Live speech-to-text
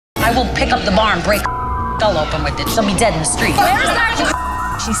I will pick up the bar and break her skull open with it. She'll be dead in the street. Where's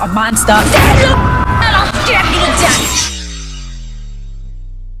that? She's a monster. And I'll stab you to death.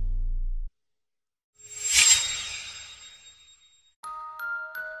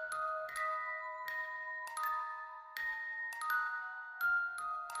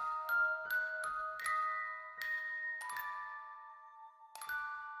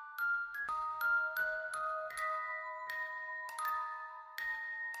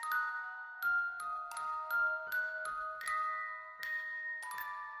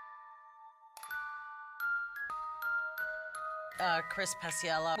 Chris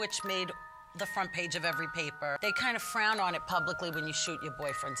Pasiello, which made the front page of every paper. They kind of frown on it publicly when you shoot your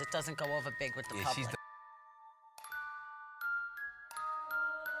boyfriends. It doesn't go over big with the public.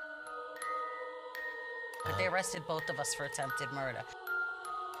 But they arrested both of us for attempted murder.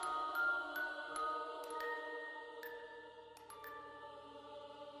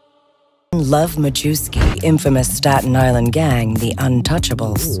 Love Majewski, infamous Staten Island gang, the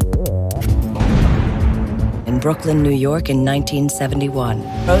Untouchables. In Brooklyn, New York in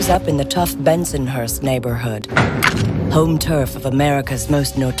 1971. Rose up in the tough Bensonhurst neighborhood, home turf of America's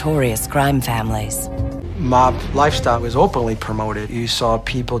most notorious crime families. Mob lifestyle was openly promoted. You saw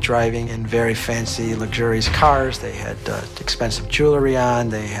people driving in very fancy, luxurious cars. They had expensive jewelry on.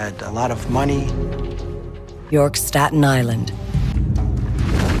 They had a lot of money. York's Staten Island.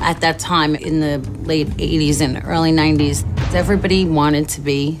 At that time, in the late 80s and early 90s, everybody wanted to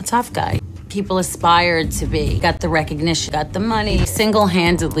be a tough guy. People aspired to be, got the recognition, got the money.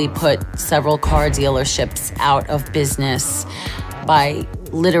 Single-handedly put several car dealerships out of business by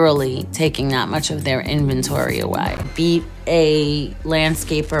literally taking that much of their inventory away. Beat a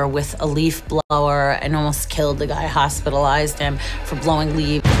landscaper with a leaf blower and almost killed the guy, hospitalized him for blowing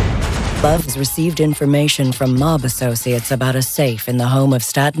leaves. Love has received information from mob associates about a safe in the home of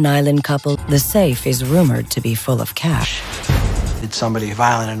Staten Island couple. The safe is rumored to be full of cash. Did somebody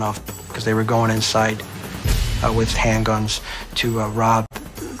violent enough because they were going inside with handguns to rob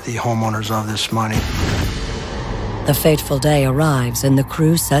the homeowners of this money. The fateful day arrives and the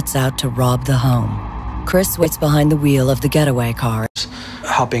crew sets out to rob the home. Chris waits behind the wheel of the getaway car,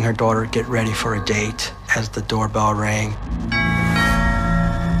 helping her daughter get ready for a date as the doorbell rang.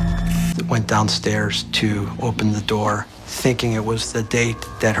 Went downstairs to open the door, thinking it was the date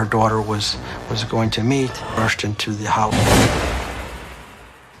that her daughter was going to meet. Rushed into the house.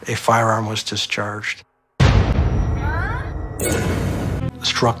 A firearm was discharged.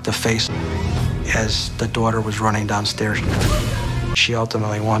 Struck the face as the daughter was running downstairs. She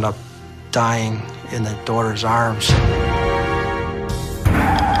ultimately wound up dying in the daughter's arms.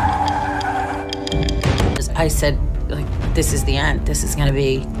 I said, like, this is the end. This is gonna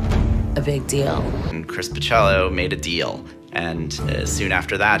be a big deal. And Chris Pasiello made a deal, and soon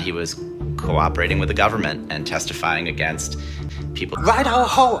after that, he was cooperating with the government and testifying against people. Right, a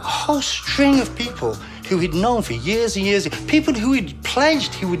whole string of people who he'd known for years and years, people who he'd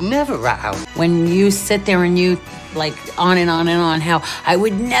pledged he would never rat out. When you sit there and you, like, on and on and on, how I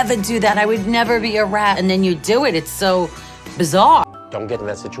would never do that, I would never be a rat, and then you do it, it's so bizarre. Don't get in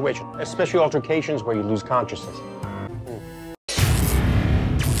that situation, especially altercations where you lose consciousness.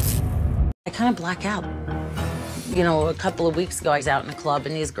 I kind of black out. You know, a couple of weeks ago, I was out in a club,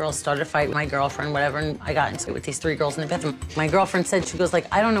 and these girls started fighting my girlfriend, whatever, and I got into it with these 3 girls in the bathroom. My girlfriend said, she goes like,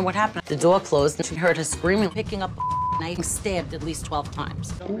 I don't know what happened. The door closed, and she heard her screaming, picking up a knife, and stabbed at least 12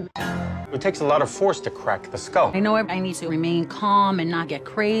 times. It takes a lot of force to crack the skull. I know I need to remain calm and not get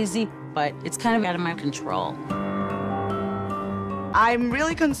crazy, but it's kind of out of my control. I'm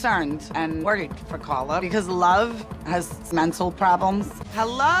really concerned and worried for Carla because Love has mental problems.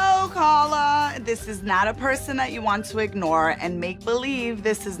 Hello, Carla. This is not a person that you want to ignore and make believe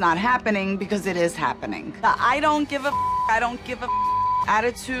this is not happening because it is happening. The I don't give a I don't give a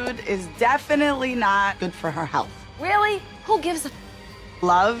attitude is definitely not good for her health. Really? Who gives a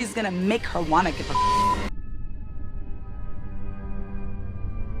Love is gonna make her want to give a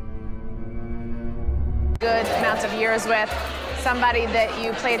good amounts of years with somebody that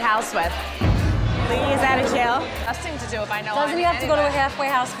you played house with? Lee is out of jail. Best thing to do if I know. Doesn't he have to go to a halfway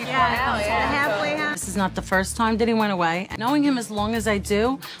house before he comes home? A halfway house? This is not the first time that he went away. Knowing him as long as I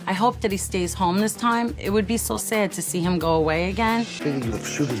do, I hope that he stays home this time. It would be so sad to see him go away again. Figured you would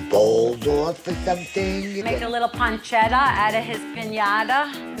shoot his balls off or something. Make a little pancetta out of his piñata,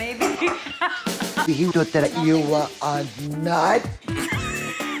 maybe. He thought that you were a nut.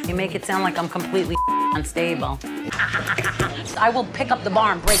 You make it sound like I'm completely unstable. I will pick up the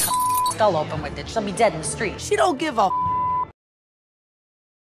bar and break her skull open with it. She'll be dead in the street. She don't give a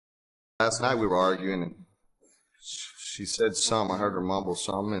Last night we were arguing and She said something, I heard her mumble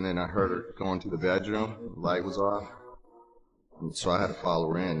something, and then I heard her go into the bedroom. The light was off. And so I had to follow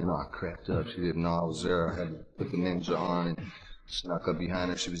her in. You know, I crept up. She didn't know I was there. I had to put the ninja on and snuck up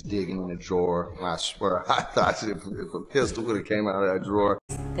behind her. She was digging in the drawer. And I swear, I thought if a pistol would have came out of that drawer.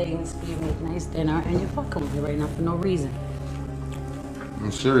 Things, you make nice dinner, and you fuck with me right now for no reason.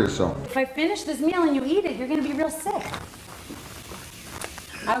 I'm serious, though. If I finish this meal and you eat it, you're gonna be real sick.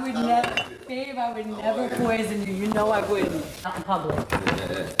 I would never, babe, I would never poison you. You know I wouldn't. Out in public.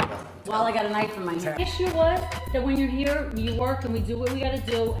 While I got a knife in my hand. The issue was that when you're here, you work and we do what we gotta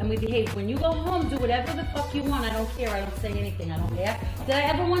do and we behave. When you go home, do whatever the fuck you want. I don't care. I don't say anything. I don't care. Did I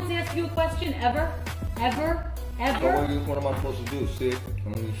ever once ask you a question? Ever? Ever? Ever? What am I supposed to do? Sit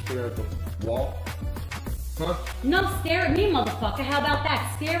and when you stare at the wall? Huh? No, stare at me, motherfucker. How about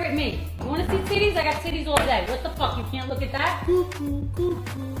that? Stare at me. You wanna see titties? I got titties all day. What the fuck? You can't look at that?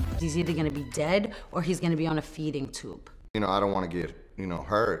 He's either gonna be dead or he's gonna be on a feeding tube. You know, I don't want to get, you know,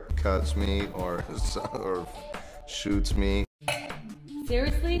 hurt, cuts me or shoots me.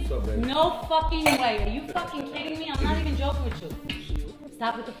 Seriously? No fucking way. Are you fucking kidding me? I'm not even joking with you.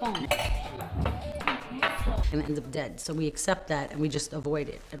 Stop with the phone. And end up dead. So we accept that and we just avoid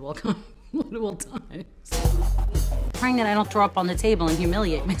it at all times. Praying that I don't throw up on the table and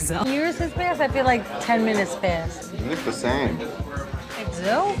humiliate myself. Years has passed? I feel like 10 minutes passed. It's the same.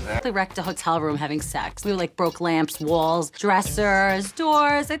 We wrecked a hotel room having sex. We like broke lamps, walls, dressers,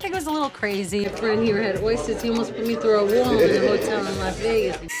 doors. I think it was a little crazy. A friend here had oysters. He almost put me through a wall in the hotel in Las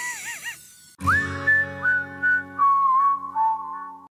Vegas.